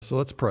So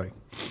let's pray.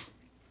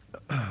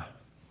 Our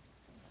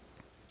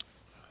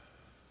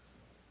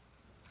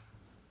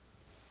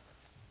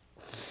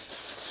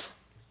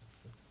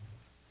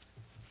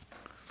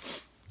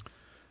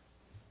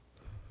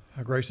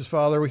gracious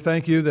Father, we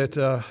thank you that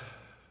the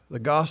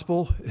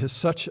gospel is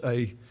such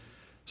a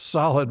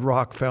solid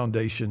rock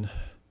foundation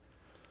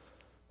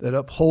that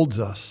upholds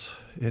us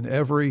in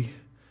every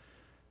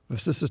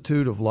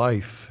vicissitude of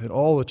life and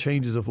all the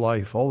changes of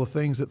life, all the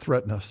things that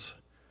threaten us.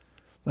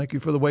 Thank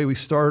you for the way we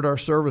started our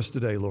service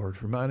today,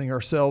 Lord, reminding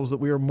ourselves that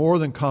we are more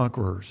than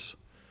conquerors.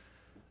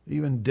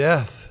 Even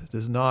death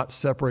does not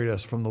separate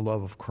us from the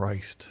love of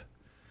Christ.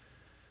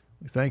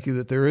 We thank you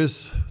that there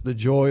is the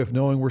joy of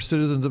knowing we're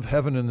citizens of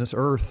heaven in this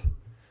earth.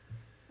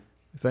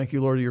 We thank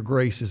you, Lord, your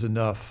grace is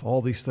enough. All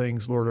these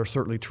things, Lord, are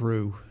certainly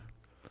true.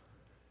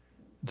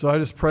 And so I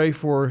just pray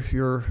for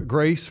your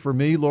grace for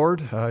me,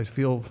 Lord. I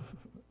feel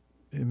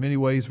in many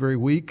ways very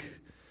weak.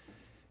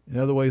 In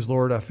other ways,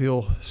 Lord, I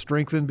feel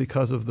strengthened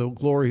because of the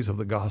glories of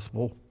the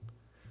gospel.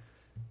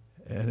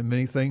 And in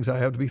many things I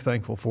have to be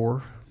thankful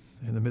for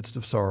in the midst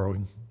of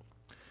sorrowing.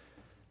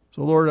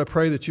 So, Lord, I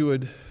pray that you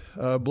would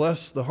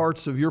bless the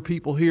hearts of your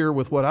people here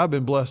with what I've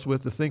been blessed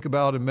with to think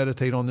about and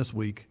meditate on this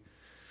week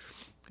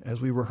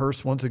as we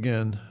rehearse once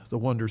again the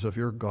wonders of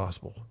your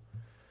gospel.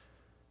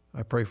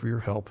 I pray for your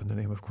help in the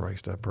name of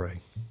Christ, I pray.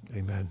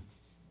 Amen.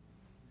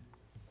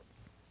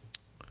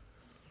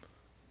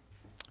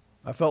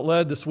 I felt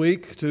led this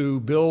week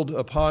to build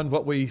upon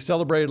what we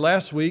celebrated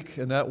last week,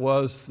 and that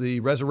was the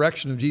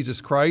resurrection of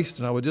Jesus Christ.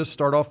 And I would just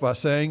start off by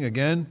saying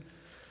again,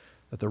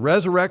 that the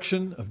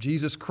resurrection of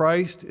Jesus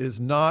Christ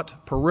is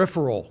not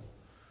peripheral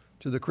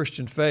to the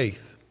Christian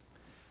faith.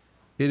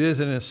 It is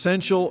an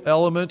essential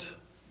element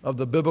of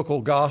the biblical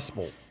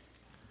gospel.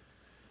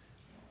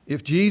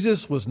 If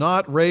Jesus was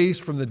not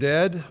raised from the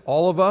dead,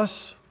 all of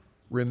us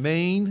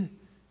remain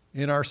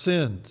in our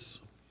sins.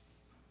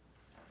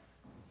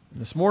 And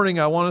this morning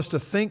I want us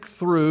to think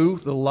through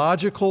the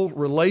logical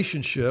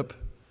relationship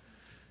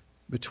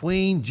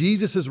between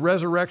Jesus'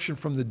 resurrection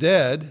from the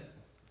dead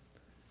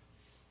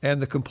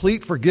and the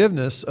complete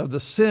forgiveness of the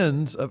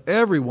sins of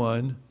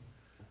everyone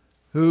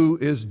who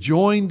is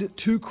joined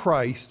to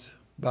Christ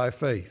by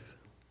faith.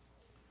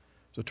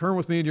 So turn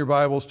with me in your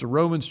Bibles to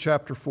Romans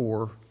chapter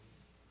 4.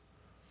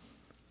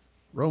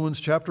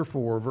 Romans chapter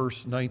 4,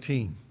 verse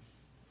 19.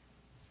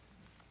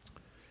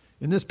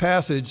 In this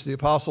passage, the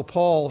Apostle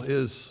Paul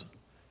is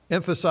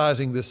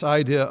emphasizing this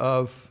idea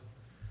of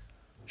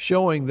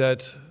showing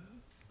that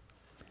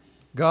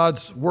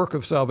God's work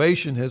of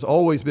salvation has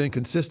always been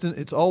consistent.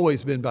 It's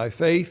always been by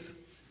faith.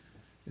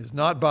 It's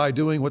not by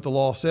doing what the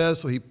law says.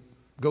 So he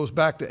goes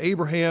back to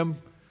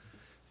Abraham,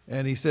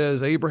 and he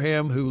says,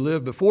 Abraham, who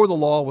lived before the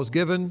law was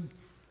given,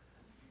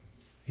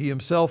 he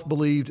himself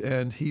believed,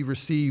 and he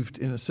received,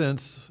 in a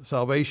sense,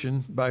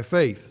 salvation by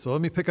faith. So let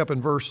me pick up in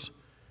verse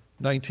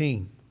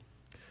 19.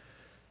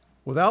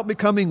 Without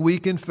becoming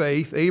weak in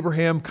faith,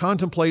 Abraham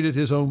contemplated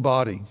his own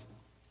body,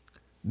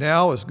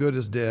 now as good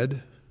as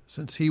dead,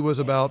 since he was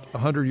about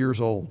 100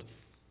 years old,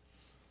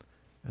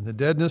 and the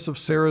deadness of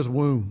Sarah's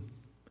womb.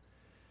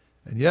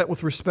 And yet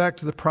with respect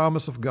to the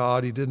promise of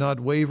God, he did not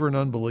waver in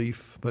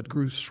unbelief, but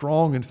grew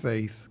strong in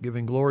faith,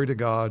 giving glory to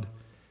God,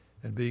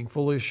 and being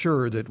fully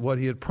assured that what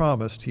he had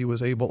promised he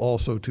was able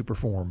also to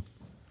perform.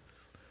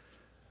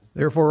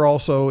 Therefore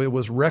also it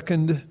was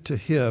reckoned to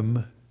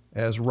him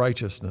as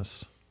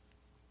righteousness.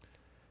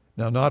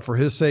 Now not for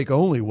his sake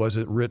only was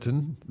it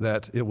written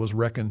that it was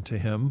reckoned to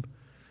him,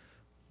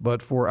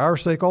 but for our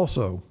sake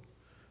also,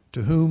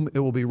 to whom it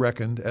will be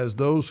reckoned as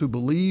those who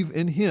believe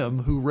in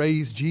him who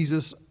raised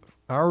Jesus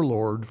our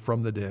Lord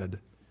from the dead.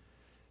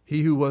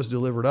 He who was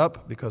delivered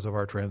up because of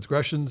our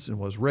transgressions and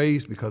was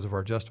raised because of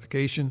our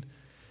justification.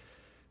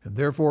 And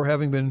therefore,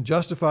 having been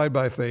justified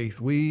by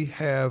faith, we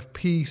have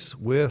peace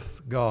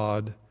with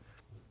God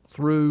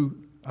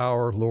through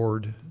our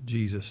Lord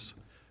Jesus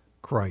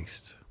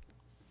Christ.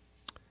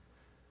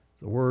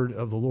 The word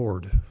of the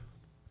Lord.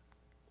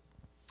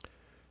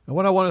 And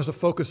what I want us to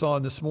focus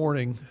on this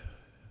morning,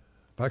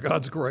 by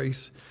God's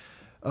grace,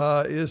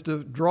 is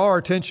to draw our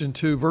attention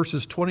to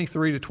verses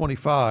 23 to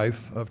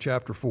 25 of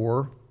chapter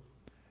 4.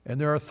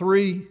 And there are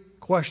three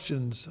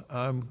questions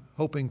I'm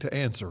hoping to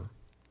answer.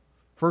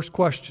 First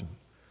question,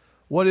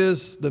 what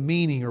is the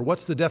meaning or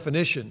what's the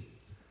definition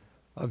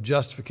of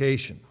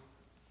justification?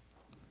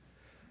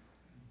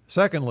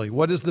 Secondly,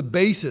 what is the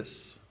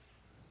basis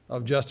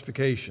of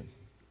justification?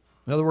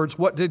 In other words,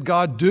 what did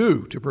God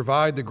do to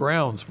provide the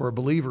grounds for a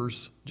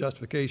believer's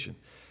justification?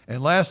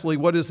 And lastly,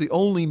 what is the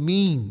only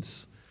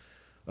means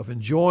of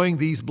enjoying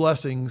these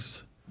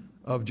blessings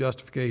of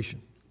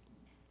justification?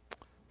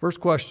 First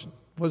question,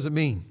 what does it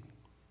mean?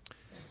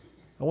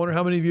 I wonder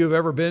how many of you have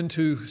ever been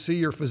to see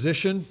your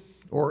physician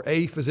or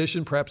a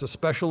physician, perhaps a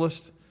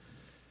specialist,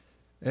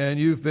 and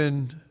you've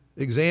been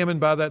examined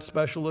by that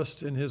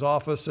specialist in his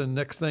office, and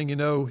next thing you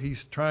know,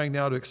 he's trying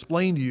now to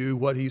explain to you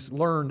what he's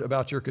learned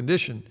about your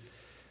condition.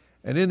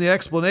 And in the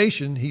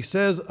explanation, he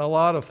says a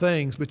lot of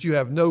things, but you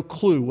have no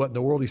clue what in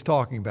the world he's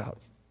talking about.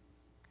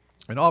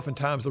 And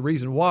oftentimes the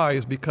reason why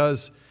is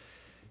because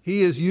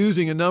he is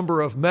using a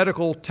number of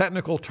medical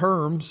technical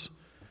terms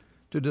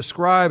to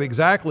describe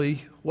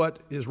exactly what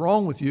is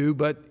wrong with you,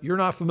 but you're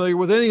not familiar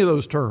with any of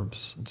those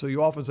terms. And so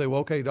you often say,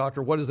 well, okay,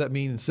 doctor, what does that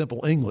mean in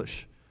simple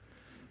English?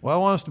 Well, I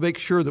want us to make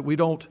sure that we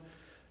don't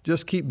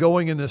just keep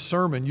going in this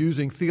sermon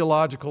using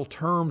theological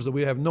terms that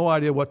we have no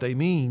idea what they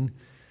mean.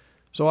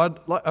 So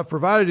I've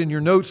provided in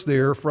your notes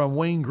there from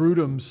Wayne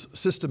Grudem's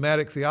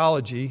Systematic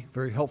Theology,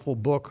 very helpful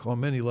book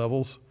on many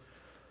levels,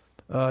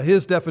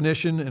 his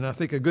definition, and I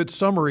think a good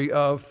summary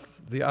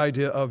of the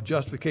idea of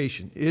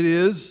justification.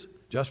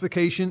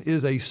 Justification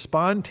is a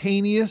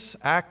spontaneous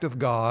act of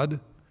God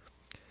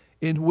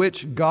in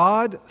which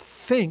God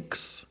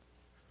thinks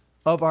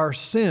of our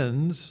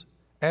sins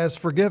as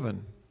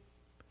forgiven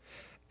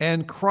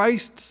and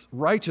Christ's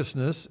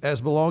righteousness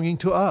as belonging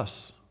to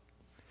us.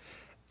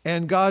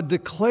 And God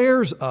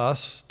declares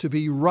us to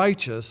be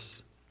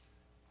righteous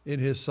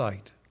in His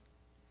sight.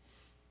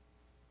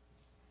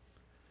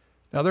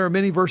 Now, there are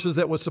many verses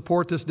that would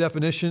support this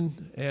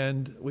definition,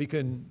 and we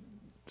can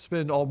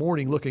spend all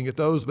morning looking at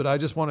those, but I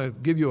just want to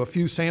give you a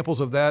few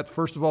samples of that.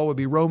 First of all would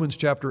be Romans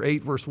chapter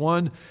 8, verse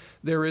 1.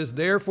 There is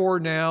therefore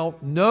now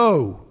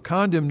no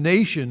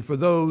condemnation for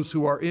those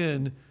who are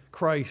in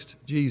Christ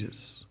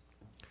Jesus.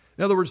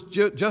 In other words,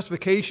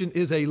 justification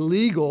is a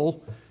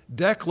legal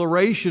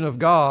declaration of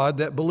God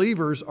that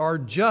believers are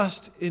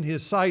just in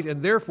His sight,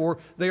 and therefore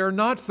they are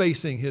not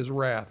facing His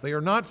wrath. They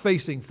are not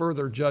facing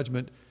further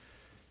judgment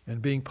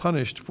and being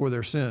punished for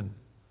their sin.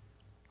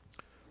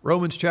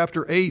 Romans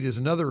chapter 8 is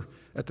another,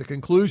 at the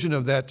conclusion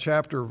of that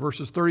chapter,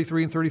 verses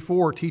 33 and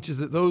 34, teaches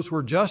that those who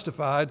are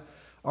justified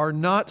are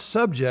not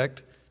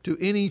subject to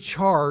any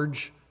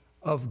charge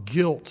of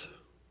guilt.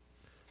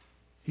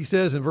 He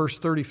says in verse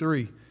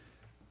 33,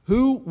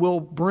 "Who will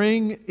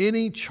bring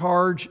any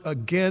charge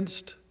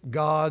against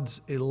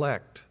God's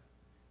elect?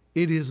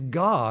 It is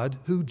God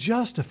who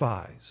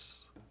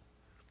justifies."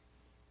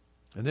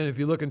 And then if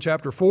you look in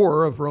chapter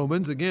 4 of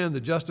Romans, again,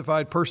 the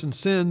justified person's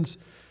sins,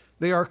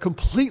 they are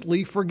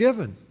completely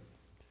forgiven.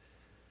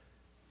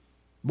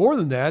 More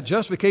than that,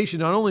 justification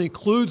not only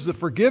includes the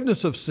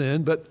forgiveness of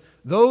sin, but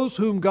those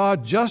whom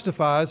God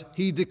justifies,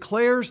 He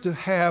declares to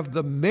have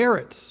the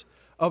merits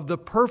of the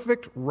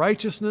perfect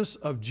righteousness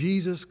of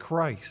Jesus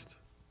Christ.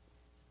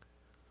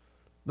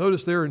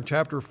 Notice there in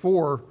chapter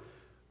 4,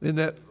 in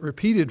that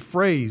repeated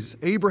phrase,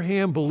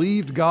 Abraham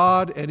believed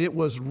God and it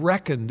was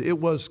reckoned, it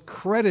was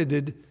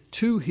credited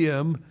to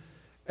him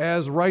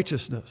as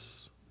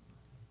righteousness.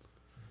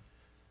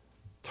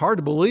 It's hard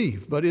to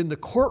believe, but in the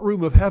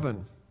courtroom of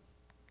heaven,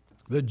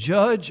 the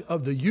judge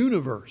of the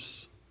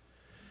universe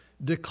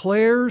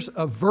declares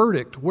a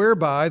verdict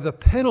whereby the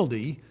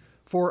penalty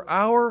for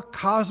our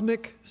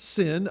cosmic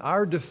sin,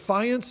 our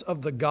defiance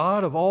of the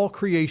God of all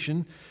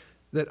creation,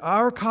 that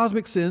our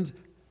cosmic sins,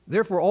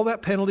 therefore all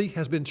that penalty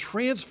has been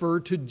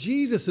transferred to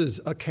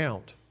Jesus'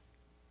 account.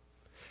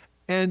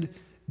 And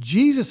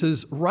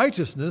Jesus'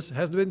 righteousness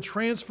has been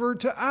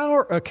transferred to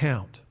our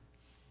account.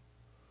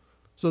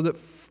 So that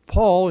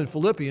Paul in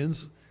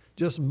Philippians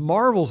just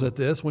marvels at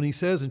this when he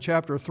says in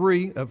chapter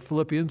 3 of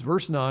Philippians,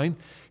 verse 9,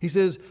 he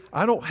says,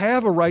 I don't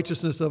have a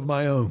righteousness of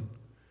my own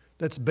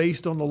that's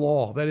based on the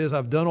law. That is,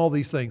 I've done all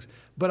these things.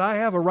 But I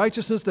have a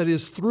righteousness that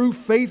is through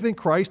faith in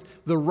Christ,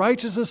 the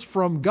righteousness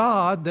from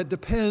God that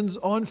depends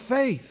on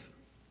faith.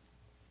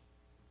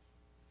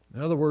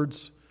 In other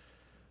words,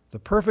 the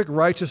perfect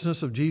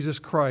righteousness of Jesus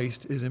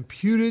Christ is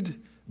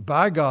imputed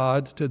by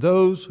God to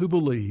those who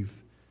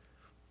believe,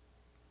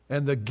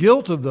 and the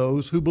guilt of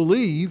those who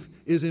believe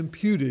is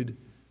imputed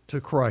to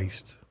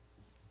Christ.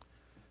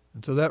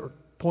 And so that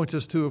points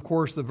us to, of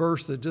course, the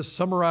verse that just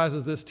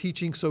summarizes this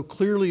teaching so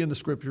clearly in the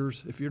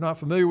Scriptures. If you're not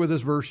familiar with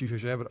this verse, you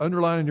should have it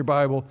underlined in your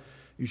Bible.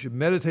 You should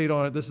meditate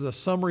on it. This is a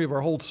summary of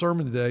our whole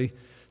sermon today.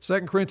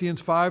 2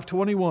 Corinthians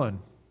 5:21,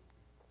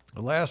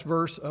 the last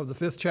verse of the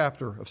 5th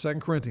chapter of 2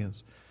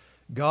 Corinthians.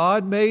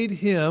 God made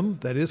Him,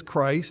 that is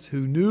Christ,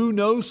 who knew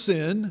no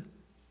sin,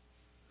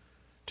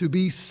 to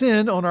be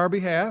sin on our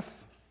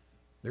behalf.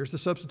 There's the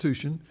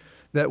substitution.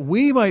 That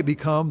we might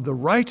become the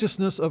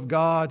righteousness of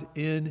God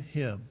in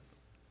Him.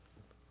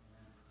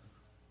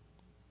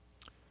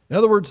 In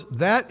other words,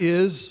 that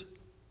is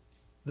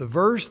the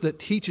verse that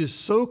teaches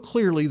so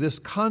clearly this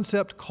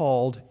concept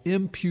called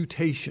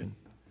imputation.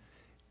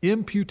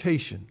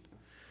 Imputation.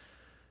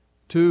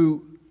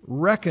 To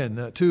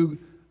reckon,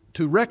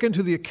 to reckon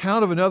to the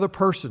account of another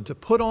person, to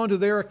put onto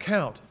their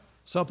account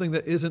something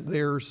that isn't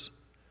theirs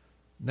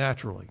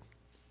naturally.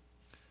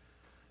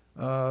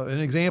 An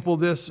example of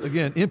this,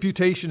 again,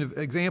 imputation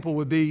example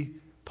would be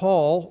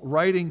Paul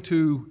writing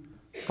to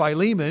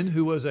Philemon,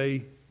 who was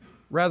a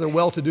rather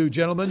well-to-do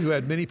gentleman who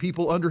had many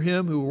people under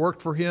him who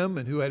worked for him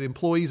and who had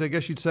employees, I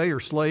guess you'd say, or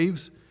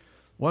slaves,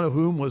 one of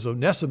whom was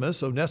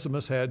Onesimus.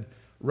 Onesimus had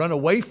run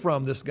away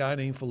from this guy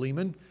named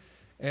Philemon,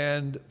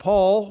 and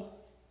Paul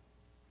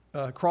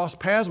crossed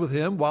paths with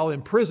him while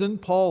in prison.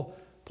 Paul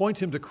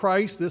points him to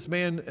Christ. This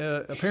man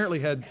apparently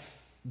had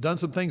done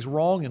some things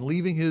wrong in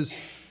leaving his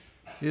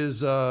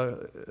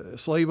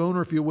slave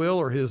owner, if you will,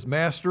 or his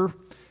master.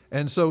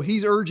 And so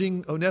he's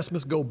urging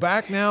Onesimus, go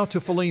back now to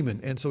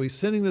Philemon. And so he's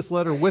sending this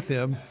letter with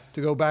him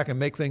to go back and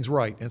make things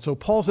right. And so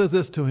Paul says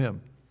this to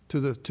him, to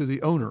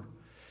the owner.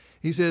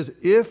 He says,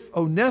 if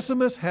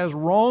Onesimus has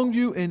wronged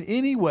you in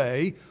any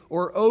way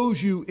or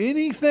owes you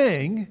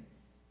anything,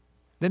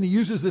 then he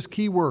uses this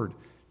key word,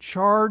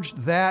 charge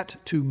that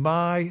to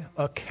my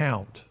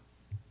account.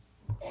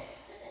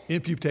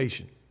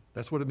 Imputation.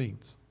 That's what it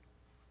means.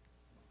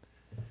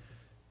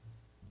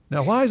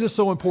 Now, why is this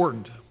so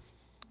important?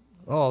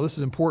 Oh, this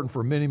is important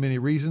for many, many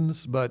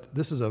reasons, but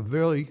this is a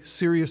very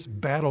serious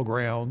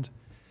battleground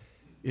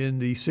in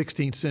the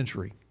 16th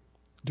century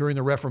during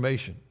the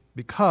Reformation,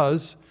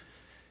 because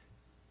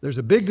there's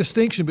a big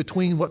distinction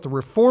between what the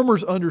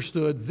Reformers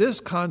understood. This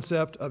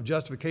concept of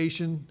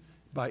justification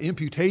by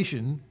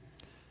imputation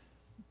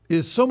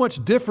is so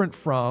much different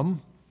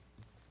from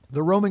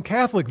the Roman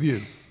Catholic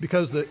view,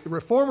 because the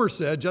Reformers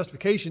said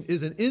justification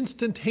is an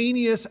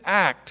instantaneous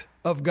act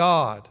of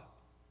God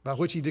by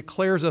which he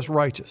declares us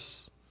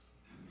righteous.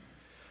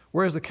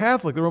 Whereas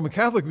the Roman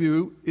Catholic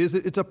view is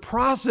that it's a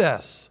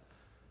process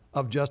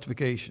of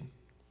justification.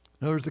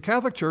 In other words, the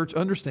Catholic Church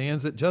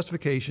understands that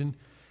justification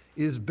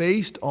is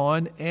based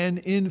on an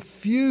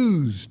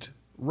infused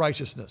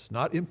righteousness,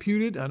 not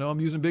imputed. I know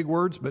I'm using big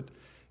words, but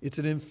it's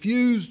an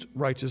infused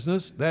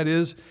righteousness. That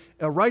is,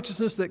 a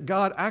righteousness that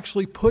God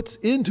actually puts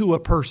into a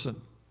person.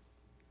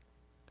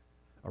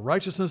 A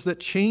righteousness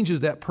that changes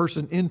that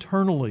person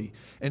internally,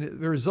 and it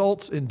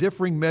results in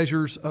differing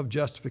measures of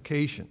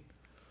justification.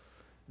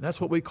 And that's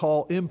what we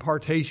call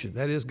impartation.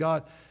 That is,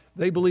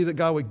 they believe that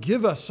God would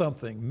give us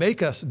something,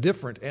 make us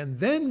different, and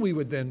then we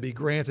would then be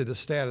granted a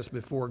status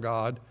before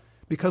God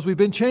because we've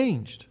been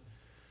changed.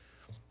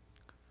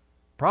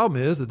 Problem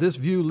is that this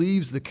view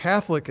leaves the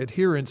Catholic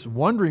adherents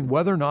wondering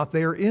whether or not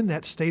they are in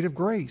that state of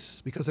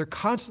grace, because they're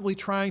constantly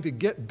trying to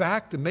get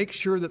back to make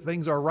sure that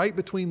things are right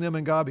between them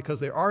and God. Because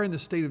they are in the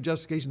state of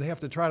justification, they have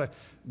to try to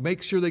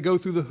make sure they go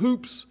through the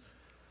hoops,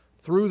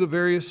 through the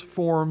various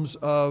forms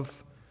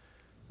of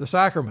the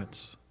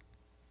sacraments.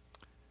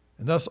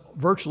 And thus,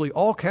 virtually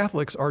all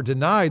Catholics are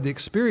denied the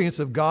experience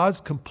of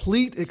God's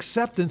complete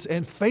acceptance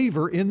and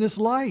favor in this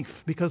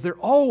life, because they're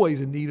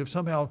always in need of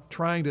somehow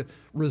trying to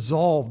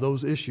resolve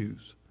those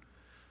issues.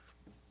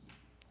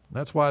 And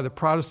that's why the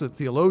Protestant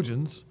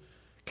theologians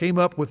came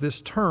up with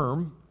this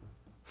term,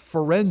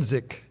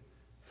 forensic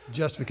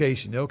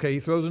justification. Okay, he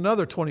throws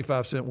another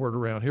 25-cent word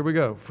around. Here we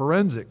go,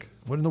 forensic.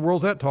 What in the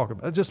world is that talking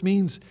about? That just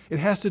means it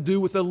has to do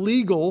with a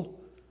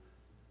legal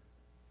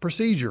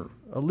procedure,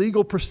 a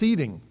legal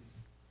proceeding.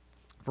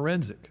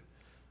 Forensic.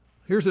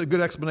 Here's a good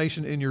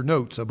explanation in your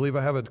notes. I believe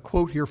I have a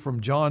quote here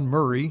from John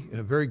Murray in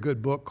a very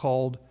good book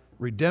called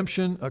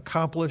Redemption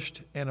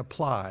Accomplished and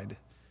Applied.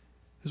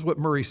 This is what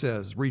Murray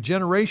says.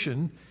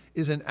 Regeneration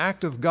is an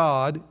act of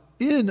God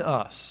in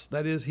us.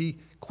 That is, he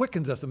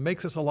quickens us and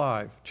makes us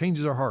alive,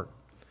 changes our heart.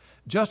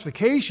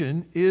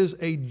 Justification is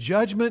a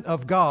judgment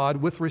of God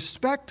with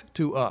respect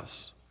to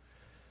us.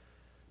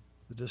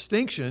 The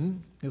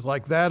distinction is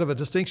like that of a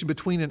distinction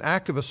between an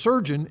act of a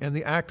surgeon and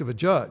the act of a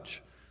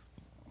judge.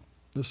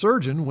 The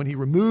surgeon, when he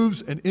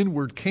removes an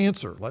inward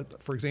cancer,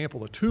 like, for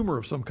example, a tumor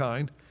of some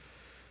kind,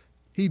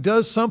 he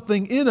does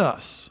something in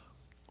us.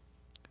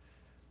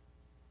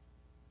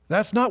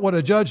 That's not what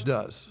a judge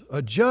does.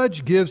 A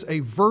judge gives a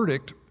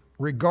verdict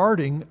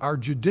regarding our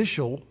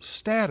judicial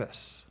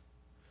status.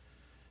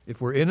 If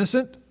we're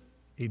innocent,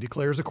 he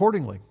declares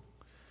accordingly.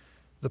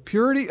 The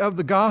purity of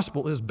the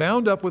gospel is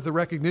bound up with the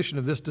recognition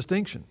of this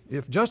distinction.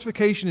 If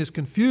justification is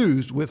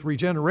confused with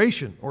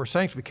regeneration or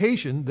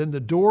sanctification, then the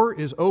door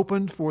is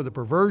opened for the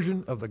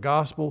perversion of the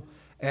gospel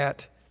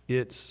at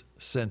its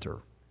center.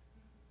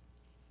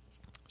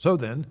 So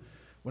then,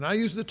 when I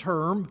use the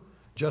term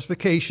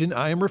justification,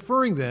 I am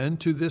referring then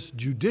to this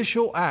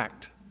judicial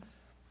act.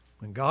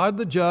 When God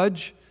the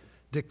judge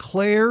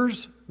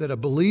declares that a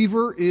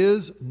believer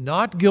is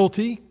not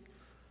guilty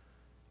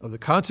of the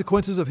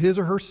consequences of his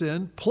or her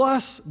sin,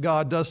 plus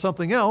God does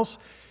something else.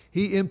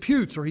 He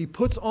imputes, or he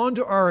puts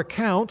onto our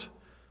account,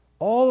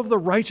 all of the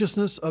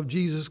righteousness of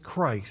Jesus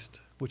Christ,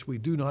 which we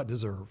do not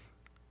deserve.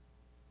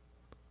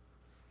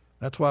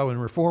 That's why when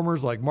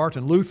reformers like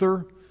Martin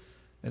Luther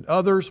and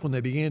others, when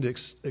they began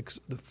to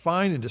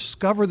find and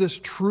discover this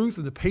truth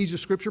in the pages of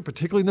Scripture,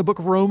 particularly in the book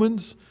of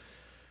Romans,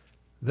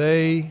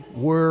 they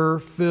were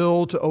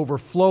filled to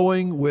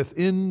overflowing with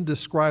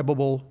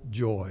indescribable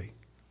joy.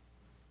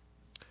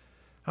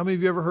 How many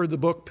of you ever heard the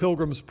book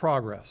Pilgrim's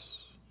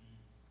Progress?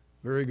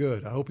 Very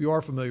good. I hope you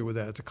are familiar with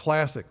that. It's a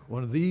classic,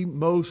 one of the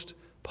most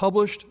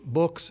published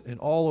books in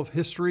all of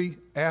history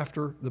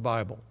after the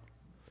Bible.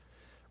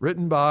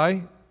 Written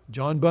by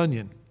John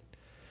Bunyan.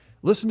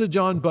 Listen to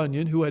John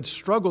Bunyan, who had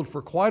struggled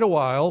for quite a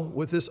while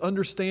with this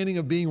understanding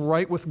of being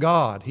right with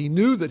God. He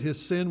knew that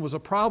his sin was a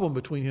problem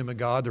between him and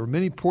God. There were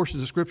many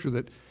portions of Scripture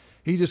that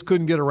he just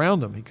couldn't get around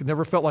them. He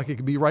never felt like he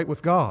could be right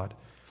with God.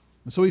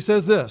 And so he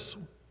says this: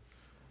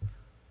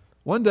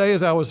 one day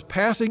as I was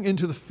passing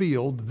into the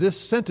field, this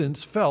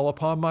sentence fell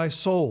upon my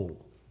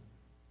soul.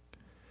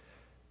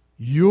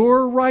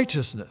 Your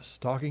righteousness,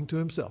 talking to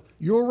himself,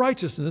 your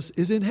righteousness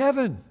is in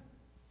heaven.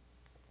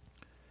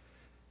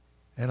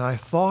 And I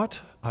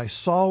thought I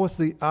saw with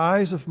the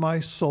eyes of my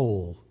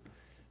soul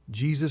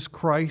Jesus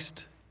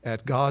Christ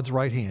at God's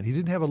right hand. He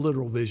didn't have a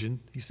literal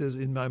vision. He says,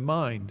 in my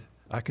mind,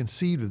 I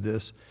conceived of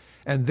this.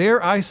 And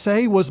there, I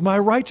say, was my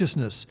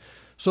righteousness,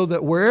 so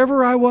that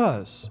wherever I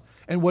was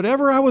and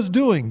whatever I was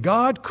doing,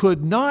 God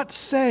could not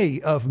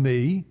say of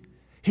me,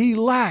 he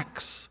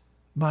lacks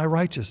my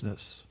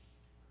righteousness,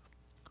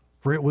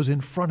 for it was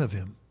in front of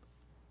him.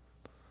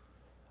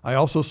 I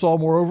also saw,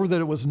 moreover,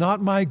 that it was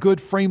not my good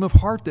frame of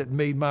heart that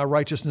made my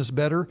righteousness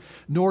better,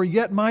 nor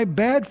yet my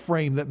bad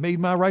frame that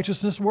made my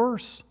righteousness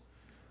worse.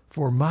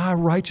 For my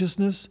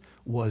righteousness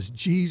was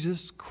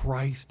Jesus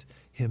Christ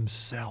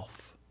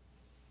himself.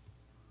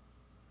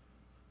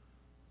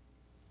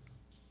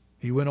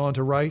 He went on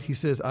to write, he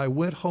says, I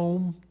went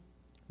home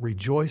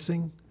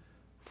rejoicing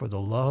for the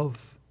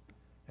love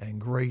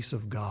and grace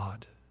of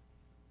God.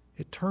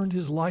 It turned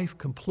his life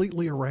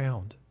completely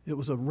around. It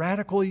was a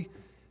radically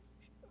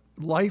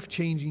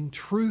life-changing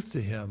truth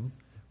to him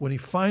when he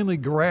finally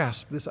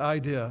grasped this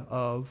idea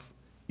of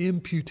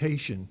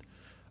imputation,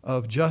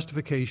 of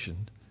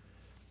justification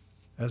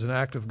as an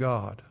act of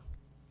God.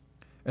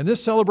 And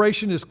this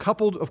celebration is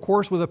coupled, of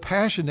course, with a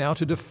passion now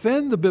to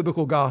defend the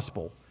biblical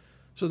gospel,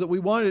 so that we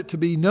want it to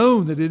be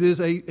known that it is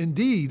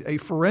indeed a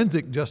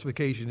forensic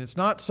justification. It's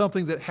not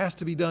something that has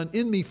to be done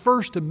in me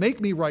first to make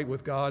me right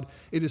with God.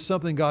 It is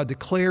something God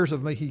declares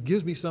of me. He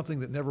gives me something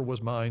that never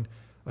was mine,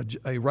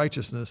 a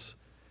righteousness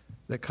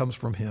that comes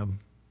from him.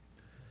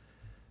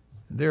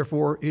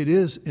 Therefore, it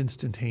is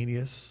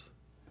instantaneous,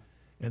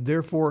 and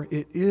therefore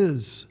it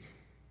is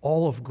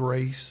all of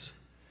grace,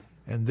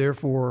 and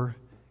therefore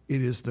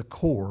it is the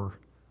core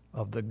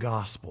of the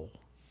gospel,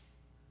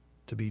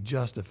 to be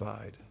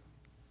justified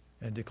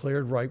and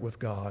declared right with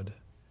God,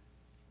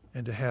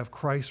 and to have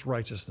Christ's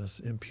righteousness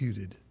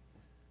imputed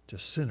to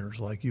sinners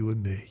like you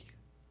and me.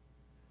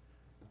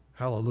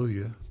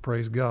 Hallelujah.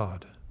 Praise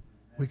God.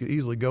 We could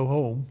easily go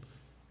home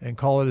and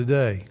call it a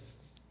day.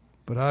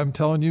 But I'm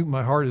telling you,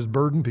 my heart is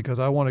burdened because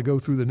I want to go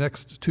through the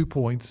next 2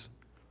 points.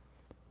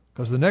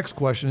 Because the next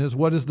question is,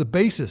 what is the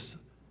basis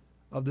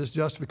of this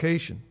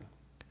justification?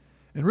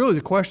 And really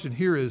the question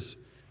here is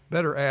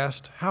better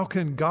asked, how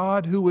can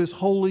God who is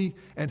holy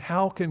and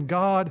how can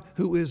God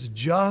who is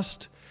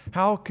just,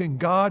 how can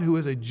God who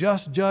is a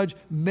just judge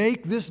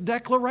make this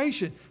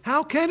declaration?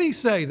 How can he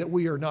say that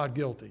we are not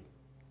guilty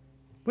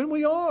when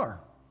we are?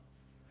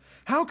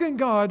 How can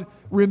God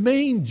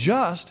remain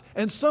just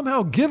and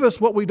somehow give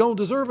us what we don't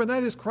deserve, and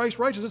that is Christ's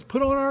righteousness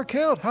put on our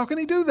account? How can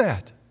he do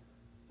that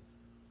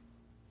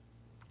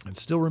and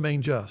still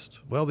remain just?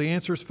 Well, the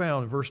answer is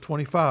found in verse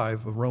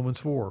 25 of Romans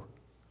 4.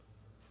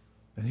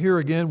 And here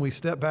again we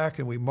step back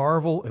and we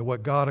marvel at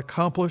what God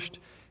accomplished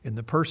in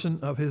the person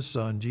of his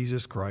Son,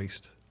 Jesus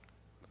Christ.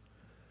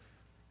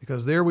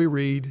 Because there we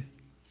read,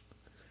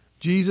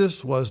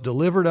 Jesus was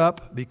delivered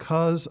up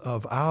because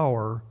of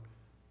our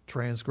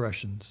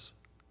transgressions,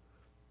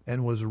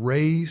 and was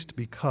raised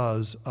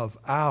because of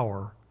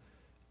our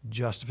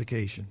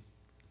justification.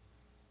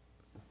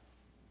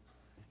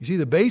 You see,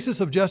 the basis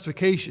of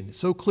justification, it's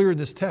so clear in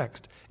this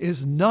text,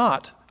 is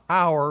not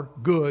our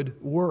good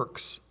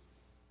works.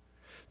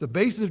 The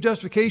basis of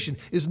justification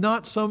is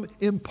not some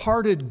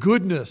imparted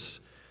goodness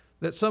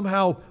that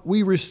somehow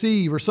we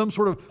receive, or some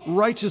sort of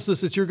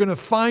righteousness that you're going to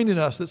find in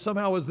us that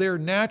somehow is there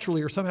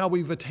naturally or somehow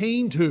we've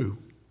attained to.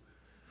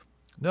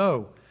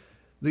 No,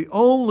 the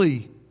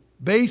only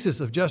basis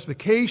of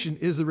justification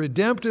is the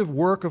redemptive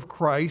work of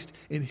Christ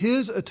in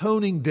his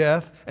atoning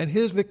death and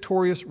his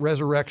victorious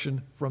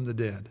resurrection from the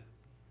dead.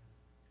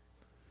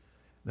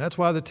 That's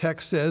why the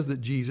text says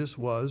that Jesus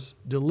was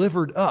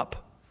delivered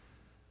up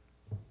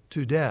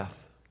to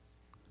death.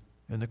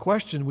 And the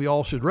question we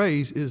all should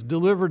raise is,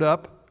 delivered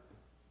up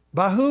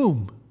by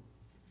whom?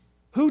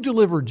 Who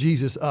delivered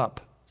Jesus up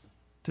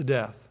to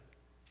death?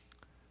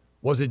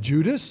 Was it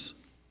Judas?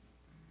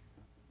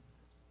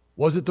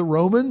 Was it the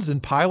Romans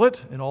and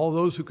Pilate and all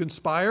those who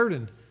conspired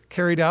and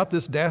carried out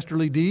this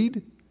dastardly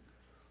deed?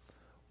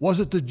 Was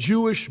it the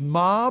Jewish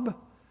mob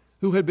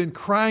who had been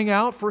crying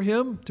out for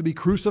him to be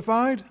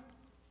crucified,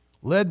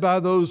 led by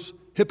those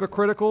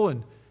hypocritical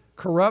and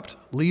corrupt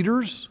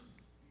leaders?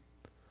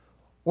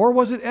 Or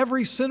was it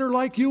every sinner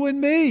like you and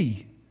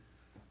me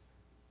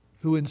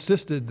who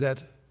insisted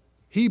that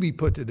he be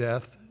put to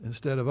death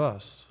instead of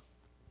us?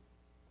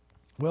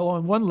 Well,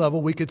 on one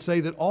level, we could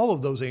say that all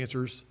of those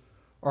answers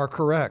are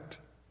correct.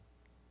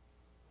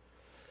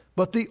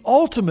 But the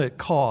ultimate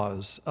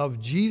cause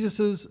of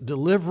Jesus'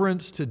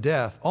 deliverance to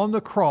death on the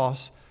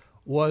cross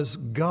was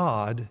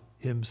God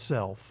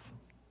himself.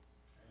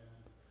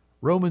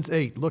 Romans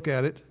 8, look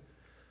at it.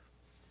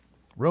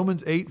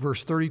 Romans 8,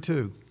 verse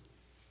 32.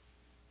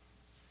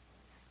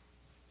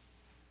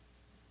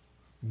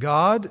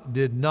 God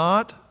did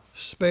not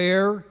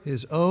spare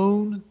his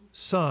own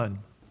Son,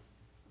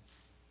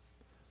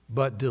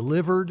 but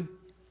delivered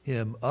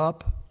him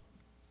up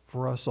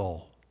for us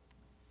all.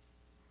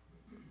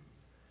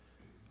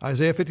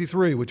 Isaiah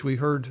 53, which we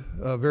heard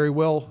very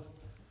well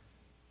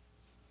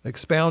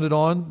expounded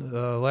on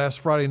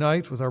last Friday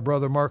night with our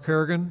brother Mark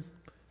Harrigan,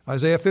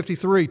 Isaiah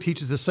 53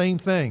 teaches the same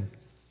thing.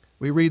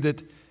 We read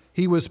that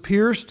he was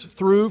pierced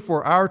through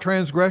for our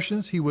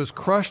transgressions. He was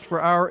crushed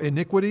for our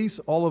iniquities.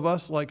 All of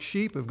us, like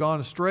sheep, have gone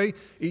astray.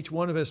 Each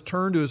one of us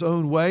turned to his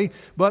own way.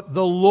 But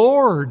the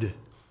Lord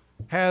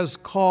has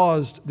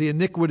caused the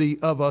iniquity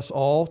of us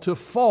all to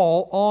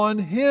fall on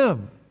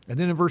him. And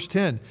then in verse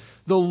 10,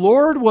 the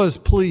Lord was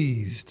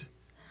pleased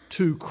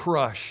to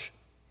crush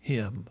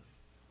him,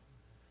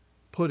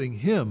 putting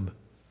him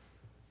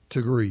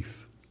to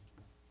grief.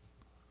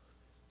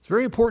 It's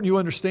very important you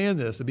understand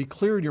this and be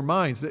clear in your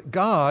minds that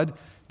God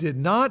did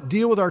not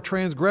deal with our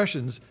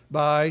transgressions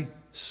by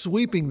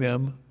sweeping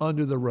them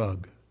under the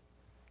rug.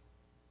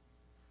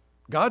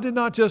 God did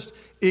not just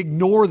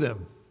ignore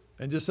them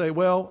and just say,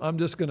 well, I'm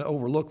just going to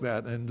overlook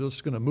that and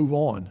just going to move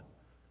on.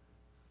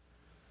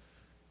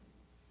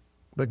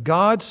 But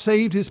God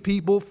saved his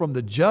people from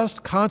the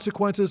just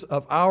consequences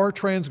of our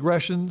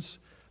transgressions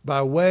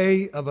by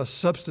way of a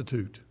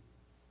substitute.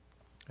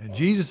 And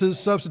Jesus'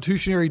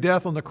 substitutionary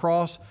death on the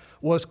cross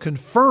was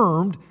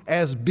confirmed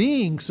as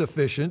being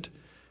sufficient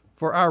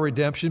for our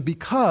redemption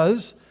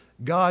because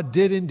God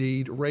did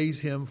indeed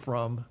raise him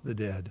from the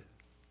dead.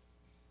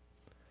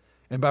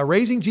 And by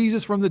raising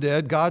Jesus from the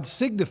dead, God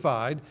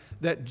signified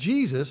that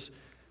Jesus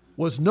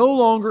was no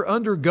longer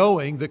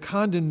undergoing the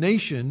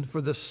condemnation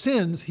for the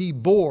sins he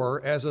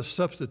bore as a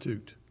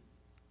substitute.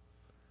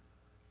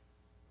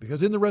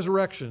 Because in the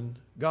resurrection,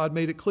 God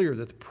made it clear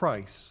that the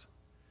price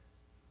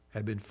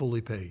had been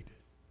fully paid.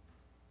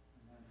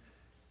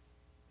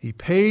 He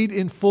paid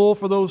in full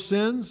for those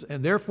sins,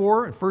 and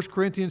therefore, in 1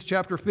 Corinthians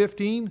chapter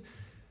 15,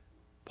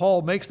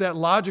 Paul makes that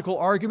logical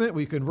argument.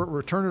 We can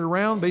return it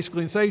around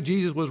basically and say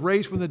Jesus was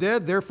raised from the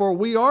dead, therefore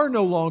we are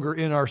no longer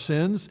in our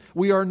sins.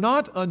 We are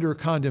not under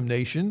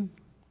condemnation.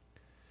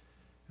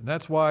 And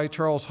that's why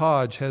Charles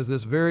Hodge has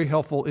this very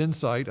helpful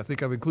insight. I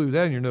think I've included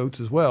that in your notes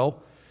as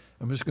well.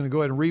 I'm just going to go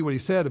ahead and read what he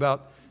said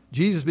about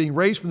Jesus being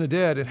raised from the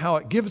dead and how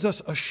it gives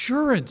us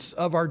assurance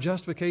of our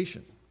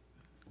justification.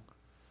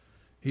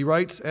 He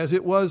writes, as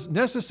it was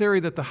necessary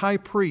that the high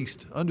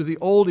priest under the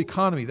old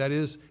economy, that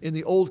is, in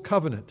the old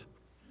covenant,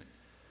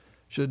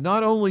 should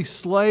not only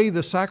slay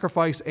the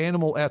sacrifice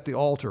animal at the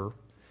altar,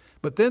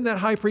 but then that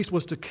high priest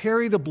was to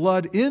carry the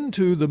blood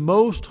into the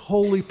most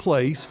holy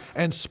place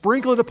and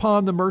sprinkle it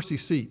upon the mercy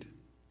seat.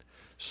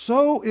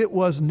 So it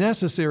was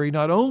necessary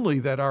not only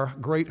that our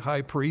great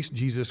high priest,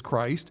 Jesus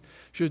Christ,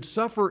 should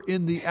suffer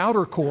in the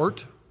outer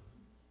court,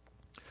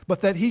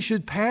 but that he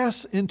should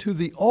pass into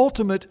the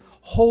ultimate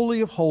Holy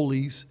of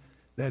Holies,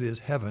 that is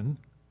heaven,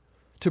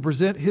 to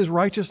present his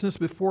righteousness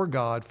before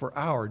God for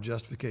our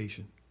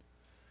justification.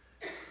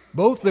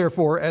 Both,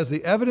 therefore, as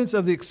the evidence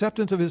of the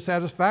acceptance of his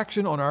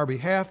satisfaction on our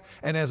behalf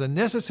and as a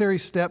necessary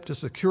step to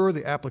secure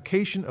the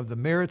application of the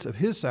merits of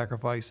his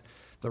sacrifice,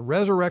 the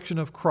resurrection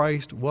of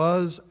Christ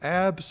was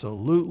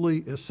absolutely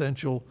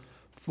essential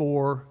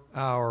for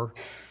our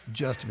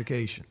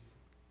justification.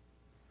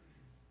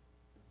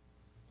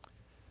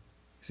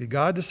 See,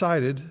 God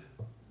decided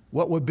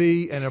what would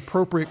be an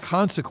appropriate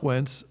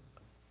consequence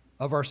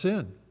of our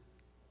sin: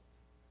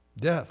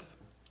 death.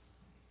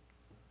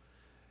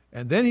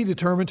 And then he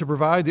determined to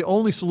provide the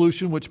only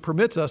solution which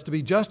permits us to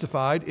be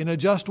justified in a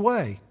just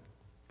way.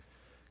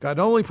 God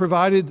not only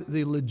provided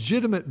the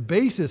legitimate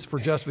basis for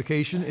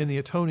justification in the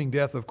atoning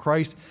death of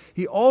Christ,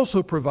 he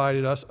also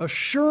provided us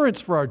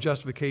assurance for our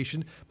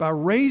justification by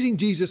raising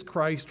Jesus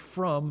Christ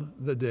from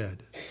the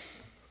dead.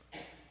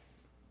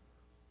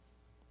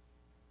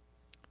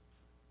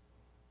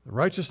 The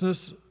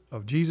righteousness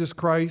of Jesus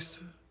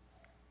Christ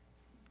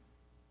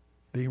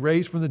being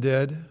raised from the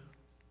dead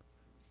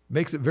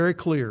makes it very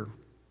clear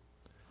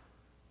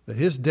that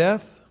his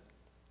death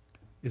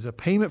is a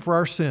payment for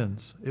our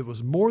sins. It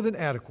was more than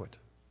adequate.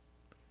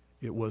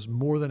 It was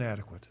more than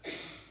adequate.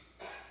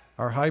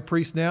 Our high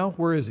priest now,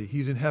 where is he?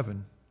 He's in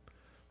heaven,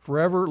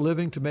 forever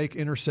living to make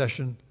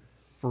intercession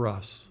for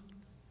us.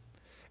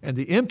 And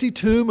the empty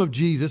tomb of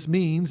Jesus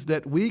means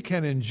that we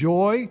can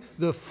enjoy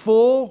the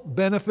full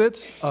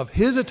benefits of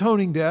his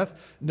atoning death,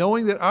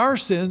 knowing that our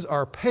sins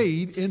are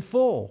paid in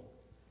full.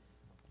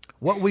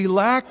 What we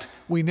lacked,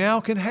 we now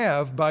can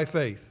have by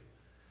faith,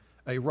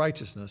 a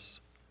righteousness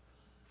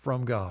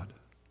from God.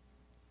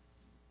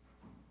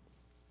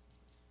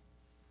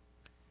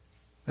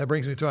 That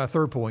brings me to our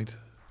third point.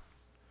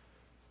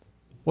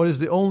 What is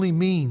the only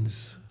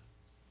means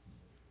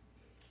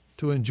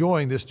to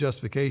enjoying this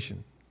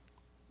justification?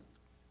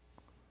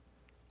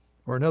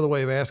 Or another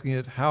way of asking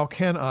it, how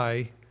can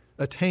I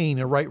attain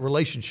a right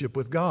relationship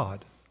with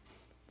God?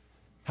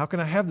 How can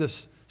I have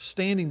this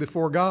standing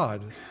before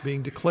God,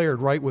 being declared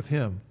right with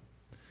him?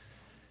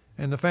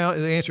 And the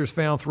answer is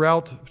found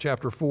throughout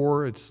chapter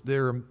 4. It's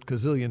there a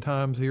gazillion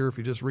times here if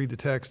you just read the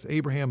text.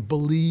 Abraham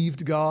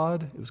believed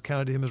God. It was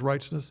counted to him as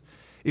righteousness.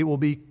 It will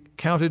be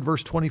counted,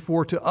 verse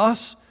 24, to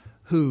us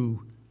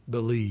who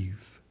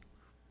believe.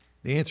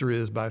 The answer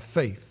is by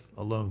faith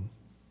alone.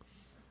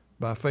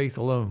 By faith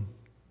alone.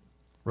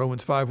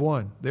 Romans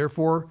 5:1.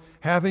 Therefore,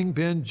 having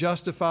been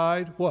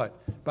justified,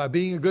 what? By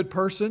being a good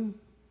person?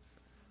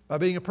 By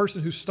being a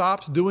person who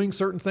stops doing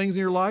certain things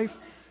in your life?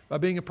 by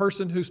being a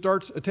person who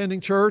starts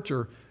attending church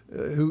or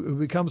who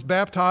becomes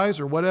baptized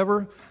or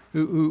whatever,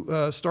 who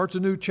starts a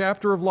new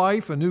chapter of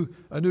life, a new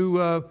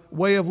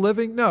way of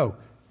living. No,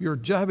 you're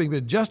having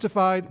been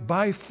justified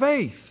by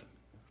faith.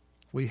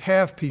 We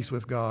have peace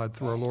with God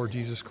through our Lord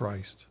Jesus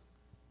Christ.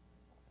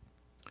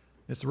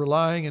 It's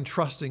relying and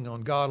trusting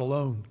on God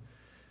alone.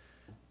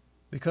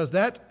 Because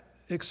that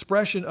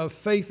expression of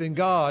faith in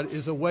God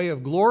is a way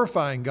of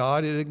glorifying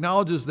God. It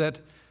acknowledges that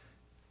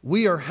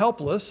we are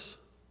helpless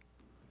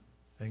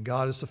and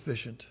God is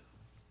sufficient.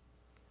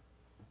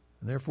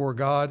 And therefore,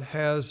 God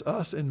has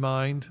us in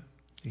mind.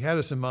 He had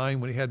us in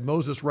mind when he had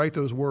Moses write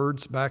those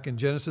words back in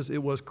Genesis.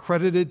 It was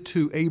credited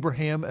to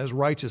Abraham as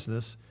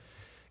righteousness.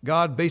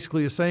 God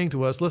basically is saying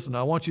to us, listen,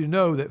 I want you to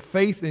know that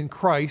faith in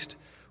Christ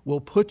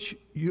will put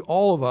you,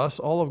 all of us,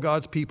 all of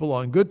God's people,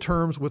 on good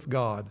terms with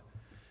God.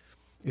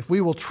 If we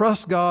will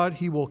trust God,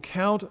 he will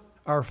count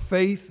our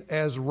faith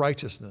as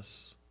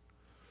righteousness.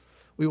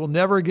 We will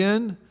never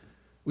gain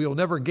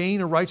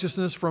a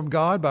righteousness from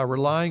God by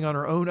relying on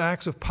our own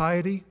acts of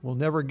piety. We'll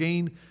never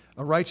gain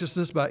a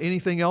righteousness by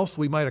anything else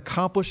we might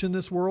accomplish in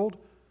this world.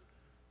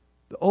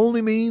 The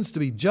only means to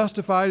be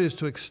justified is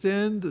to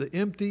extend the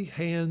empty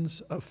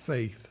hands of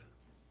faith.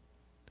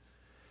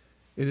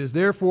 It is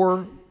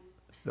therefore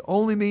the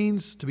only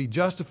means to be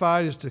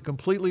justified is to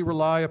completely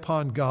rely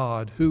upon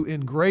God, who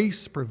in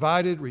grace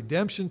provided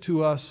redemption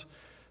to us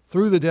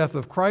through the death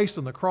of Christ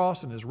on the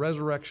cross and his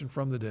resurrection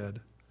from the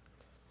dead.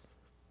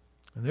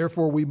 And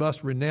therefore we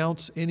must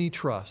renounce any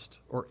trust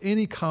or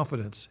any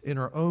confidence in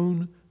our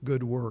own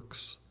good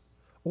works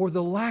or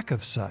the lack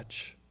of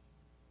such.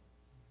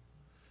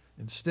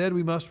 Instead,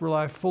 we must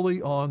rely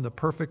fully on the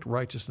perfect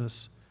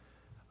righteousness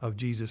of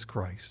Jesus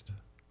Christ.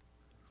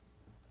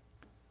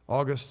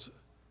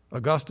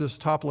 Augustus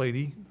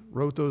Toplady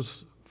wrote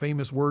those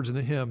famous words in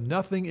the hymn,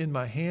 "Nothing in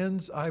my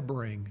hands I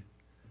bring,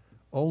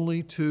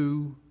 only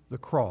to the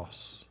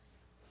cross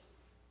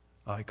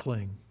I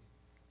cling."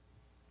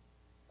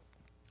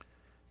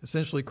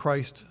 Essentially,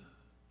 Christ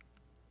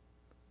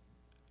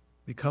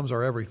becomes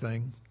our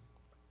everything.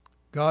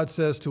 God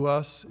says to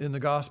us in the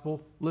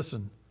gospel,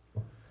 listen,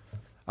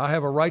 I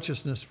have a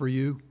righteousness for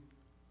you,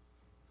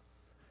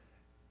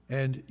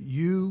 and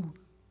you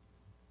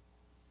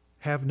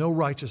have no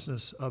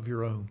righteousness of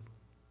your own.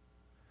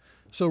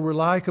 So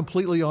rely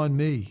completely on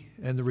me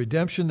and the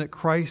redemption that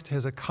Christ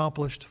has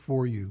accomplished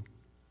for you.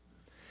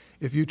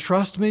 If you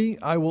trust me,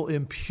 I will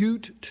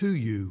impute to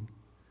you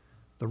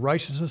the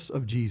righteousness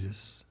of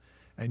Jesus,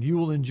 and you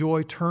will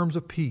enjoy terms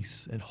of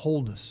peace and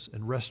wholeness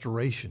and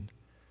restoration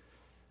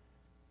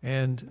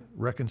and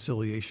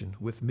reconciliation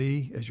with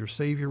me as your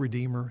Savior,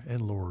 Redeemer,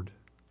 and Lord.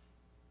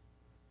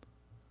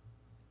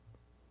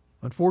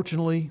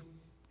 Unfortunately,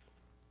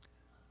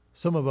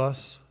 some of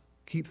us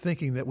keep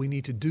thinking that we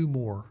need to do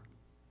more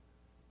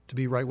to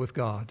be right with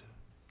God.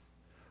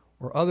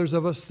 Or others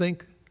of us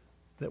think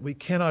that we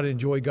cannot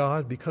enjoy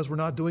God because we're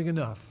not doing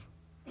enough.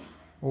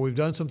 Or we've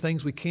done some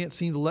things we can't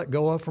seem to let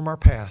go of from our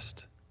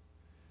past.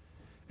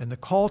 And the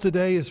call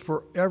today is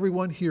for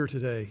everyone here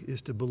today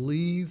is to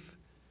believe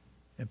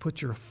and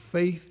put your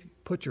faith,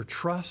 put your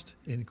trust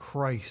in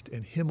Christ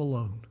and Him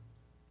alone.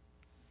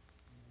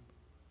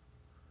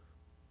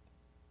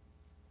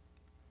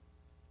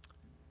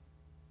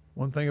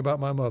 One thing about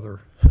my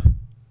mother,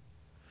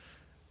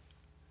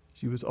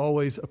 she was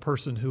always a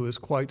person who is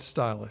quite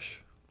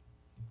stylish.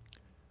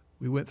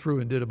 We went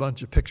through and did a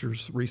bunch of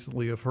pictures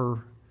recently of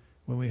her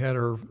when we had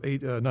her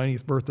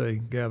 90th birthday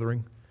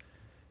gathering.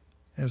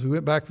 As we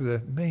went back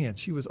to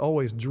she was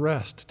always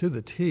dressed to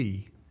the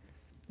T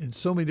in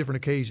so many different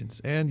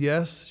occasions. And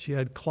yes, she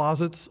had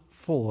closets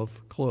full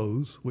of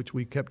clothes, which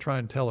we kept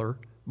trying to tell her,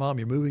 Mom,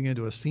 you're moving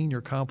into a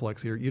senior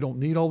complex here. You don't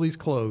need all these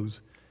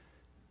clothes.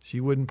 She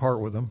wouldn't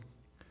part with them.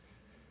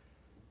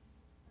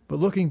 But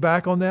looking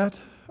back on that,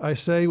 I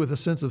say with a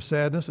sense of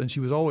sadness, and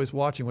she was always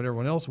watching what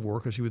everyone else wore,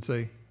 because she would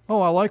say,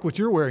 oh, I like what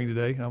you're wearing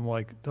today. And I'm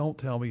like, don't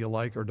tell me you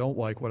like or don't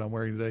like what I'm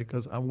wearing today,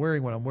 because I'm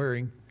wearing what I'm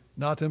wearing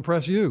not to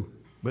impress you.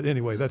 But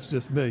anyway, that's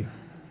just me.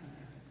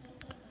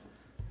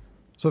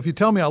 So if you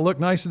tell me I look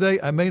nice today,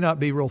 I may not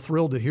be real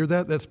thrilled to hear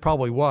that. That's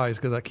probably wise,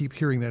 because I keep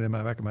hearing that in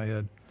the back of my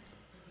head.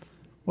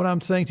 What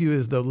I'm saying to you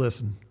is, though,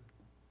 listen,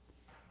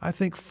 I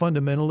think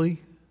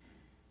fundamentally,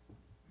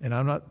 and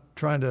I'm not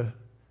trying to,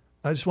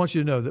 I just want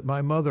you to know that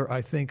my mother,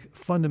 I think,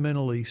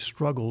 fundamentally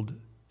struggled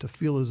to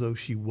feel as though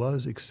she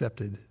was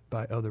accepted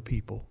by other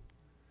people.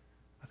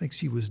 I think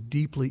she was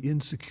deeply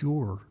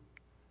insecure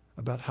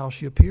about how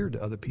she appeared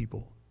to other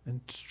people.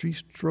 And she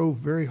strove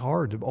very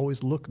hard to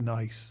always look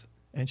nice,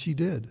 and she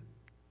did.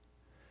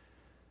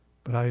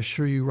 But I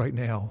assure you right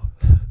now,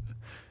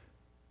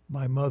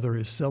 my mother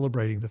is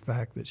celebrating the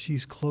fact that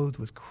she's clothed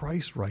with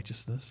Christ's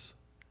righteousness,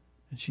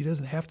 and she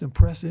doesn't have to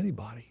impress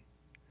anybody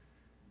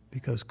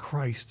because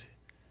Christ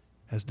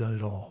has done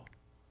it all.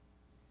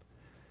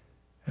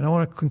 And I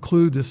want to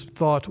conclude this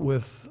thought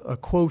with a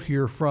quote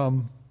here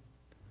from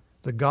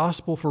The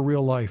Gospel for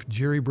Real Life,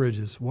 Jerry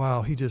Bridges.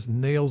 Wow, he just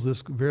nails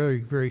this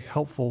very, very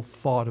helpful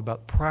thought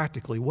about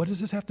practically, what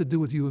does this have to do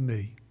with you and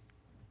me?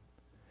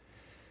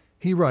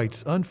 He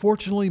writes,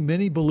 unfortunately,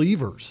 many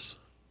believers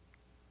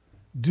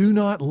do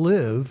not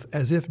live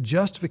as if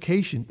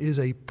justification is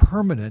a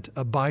permanent,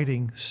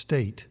 abiding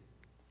state.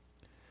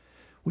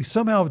 We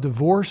somehow have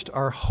divorced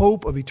our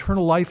hope of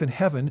eternal life in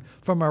heaven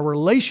from our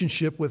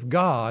relationship with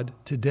God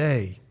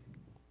today.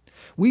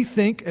 We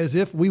think as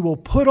if we will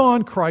put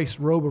on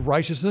Christ's robe of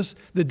righteousness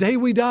the day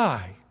we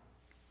die.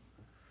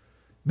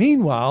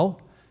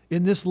 Meanwhile,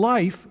 in this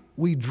life,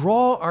 we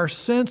draw our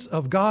sense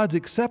of God's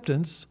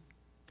acceptance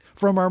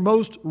from our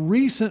most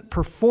recent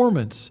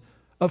performance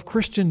of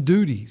Christian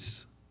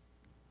duties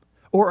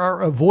or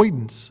our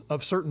avoidance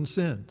of certain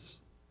sins.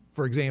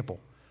 For example,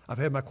 I've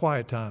had my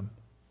quiet time,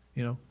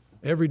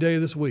 every day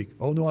of this week.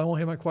 Oh no, I won't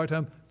have my quiet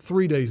time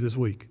 3 days this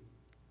week.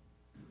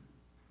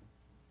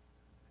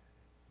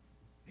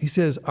 He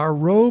says, our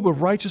robe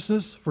of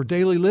righteousness for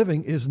daily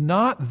living is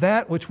not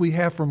that which we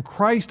have from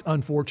Christ,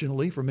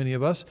 unfortunately, for many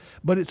of us,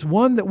 but it's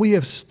one that we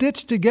have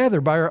stitched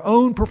together by our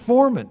own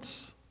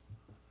performance.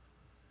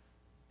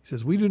 He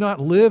says, we do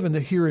not live in the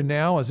here and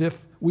now as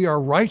if we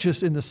are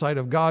righteous in the sight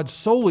of God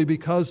solely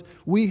because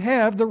we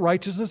have the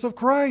righteousness of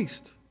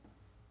Christ.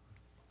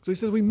 So he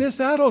says we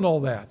miss out on all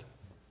that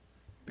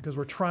because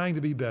we're trying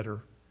to be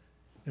better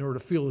in order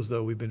to feel as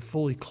though we've been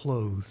fully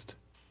clothed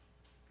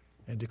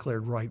and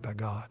declared right by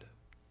God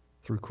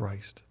through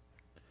Christ.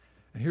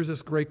 And here's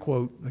this great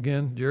quote.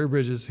 Again, Jerry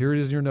Bridges, here it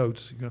is in your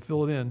notes. You're going to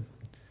fill it in.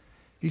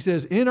 He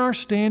says, in our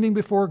standing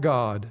before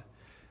God,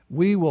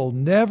 we will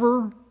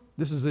never,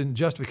 this is in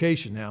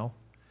justification now,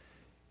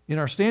 in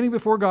our standing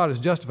before God as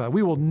justified,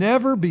 we will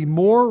never be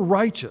more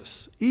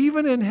righteous,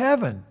 even in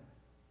heaven,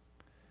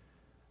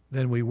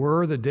 than we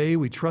were the day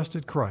we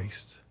trusted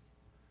Christ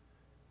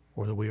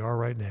or that we are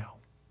right now.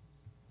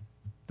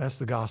 That's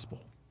the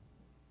gospel.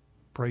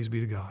 Praise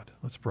be to God.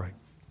 Let's pray.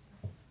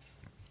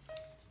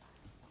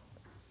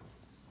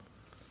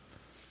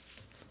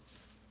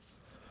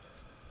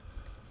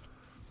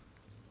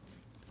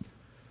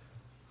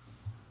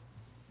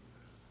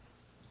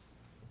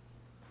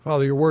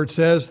 Father, your word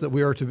says that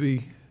we are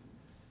to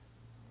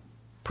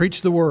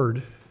preach the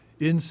word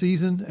in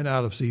season and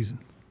out of season.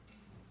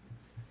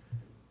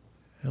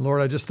 And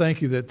Lord, I just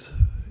thank you that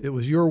it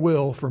was your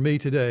will for me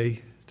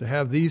today to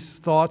have these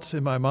thoughts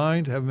in my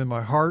mind, to have them in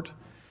my heart,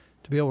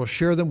 to be able to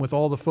share them with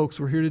all the folks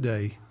who are here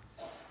today.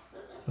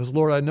 Because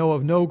Lord, I know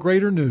of no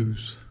greater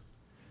news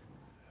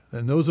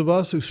than those of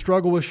us who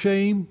struggle with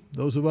shame,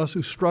 those of us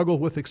who struggle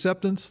with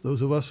acceptance,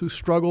 those of us who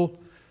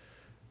struggle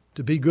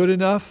to be good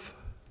enough,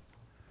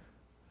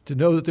 to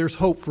know that there's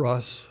hope for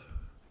us,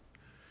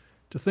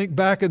 to think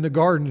back in the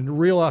garden and to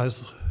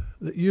realize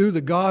that you, the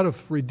God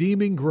of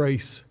redeeming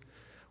grace,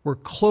 were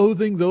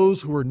clothing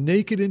those who were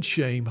naked in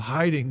shame,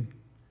 hiding,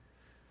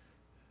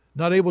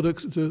 not able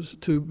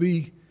to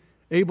be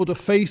able to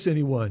face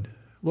anyone.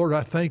 Lord,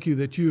 I thank you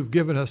that you have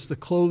given us the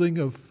clothing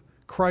of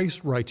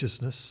Christ's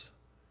righteousness,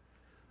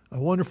 a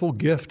wonderful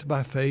gift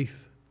by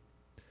faith.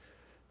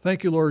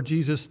 Thank you, Lord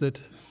Jesus,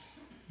 that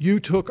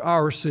you took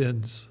our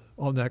sins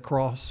on that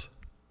cross.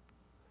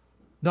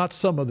 Not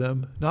some of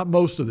them, not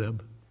most of them,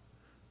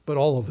 but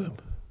all of them.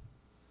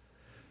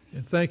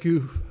 And thank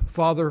you,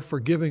 Father,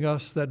 for giving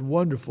us that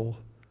wonderful,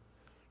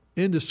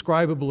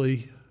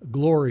 indescribably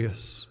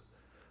glorious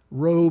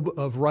robe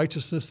of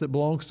righteousness that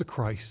belongs to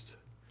Christ,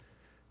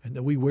 and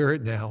that we wear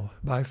it now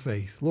by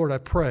faith. Lord, I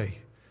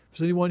pray, if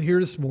there's anyone here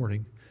this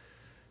morning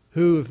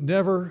who have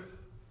never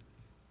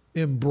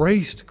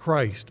embraced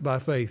Christ by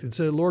faith and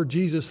said, Lord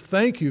Jesus,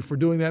 thank you for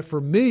doing that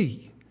for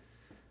me.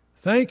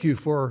 Thank you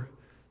for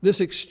this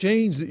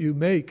exchange that you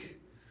make,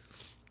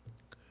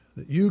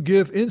 that you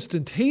give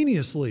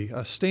instantaneously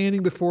a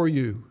standing before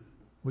you,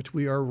 which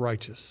we are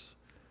righteous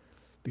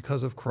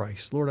because of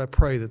Christ. Lord, I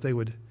pray that they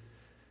would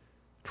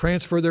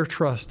transfer their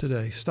trust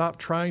today. Stop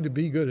trying to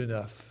be good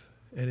enough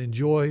and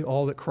enjoy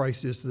all that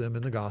Christ is to them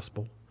in the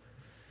gospel.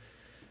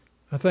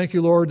 I thank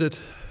you, Lord, that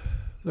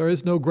there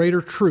is no greater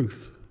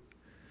truth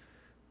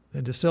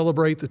than to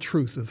celebrate the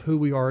truth of who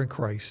we are in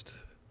Christ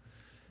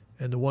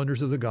and the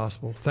wonders of the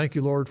gospel. Thank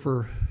you, Lord,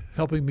 for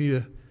helping me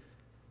to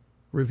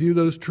review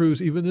those truths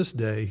even this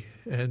day,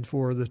 and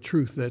for the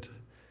truth that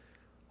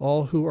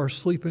all who are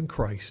asleep in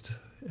Christ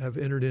have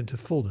entered into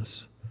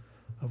fullness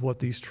of what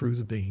these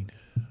truths mean.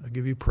 I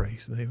give you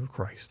praise in the name of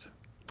Christ.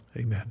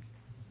 Amen.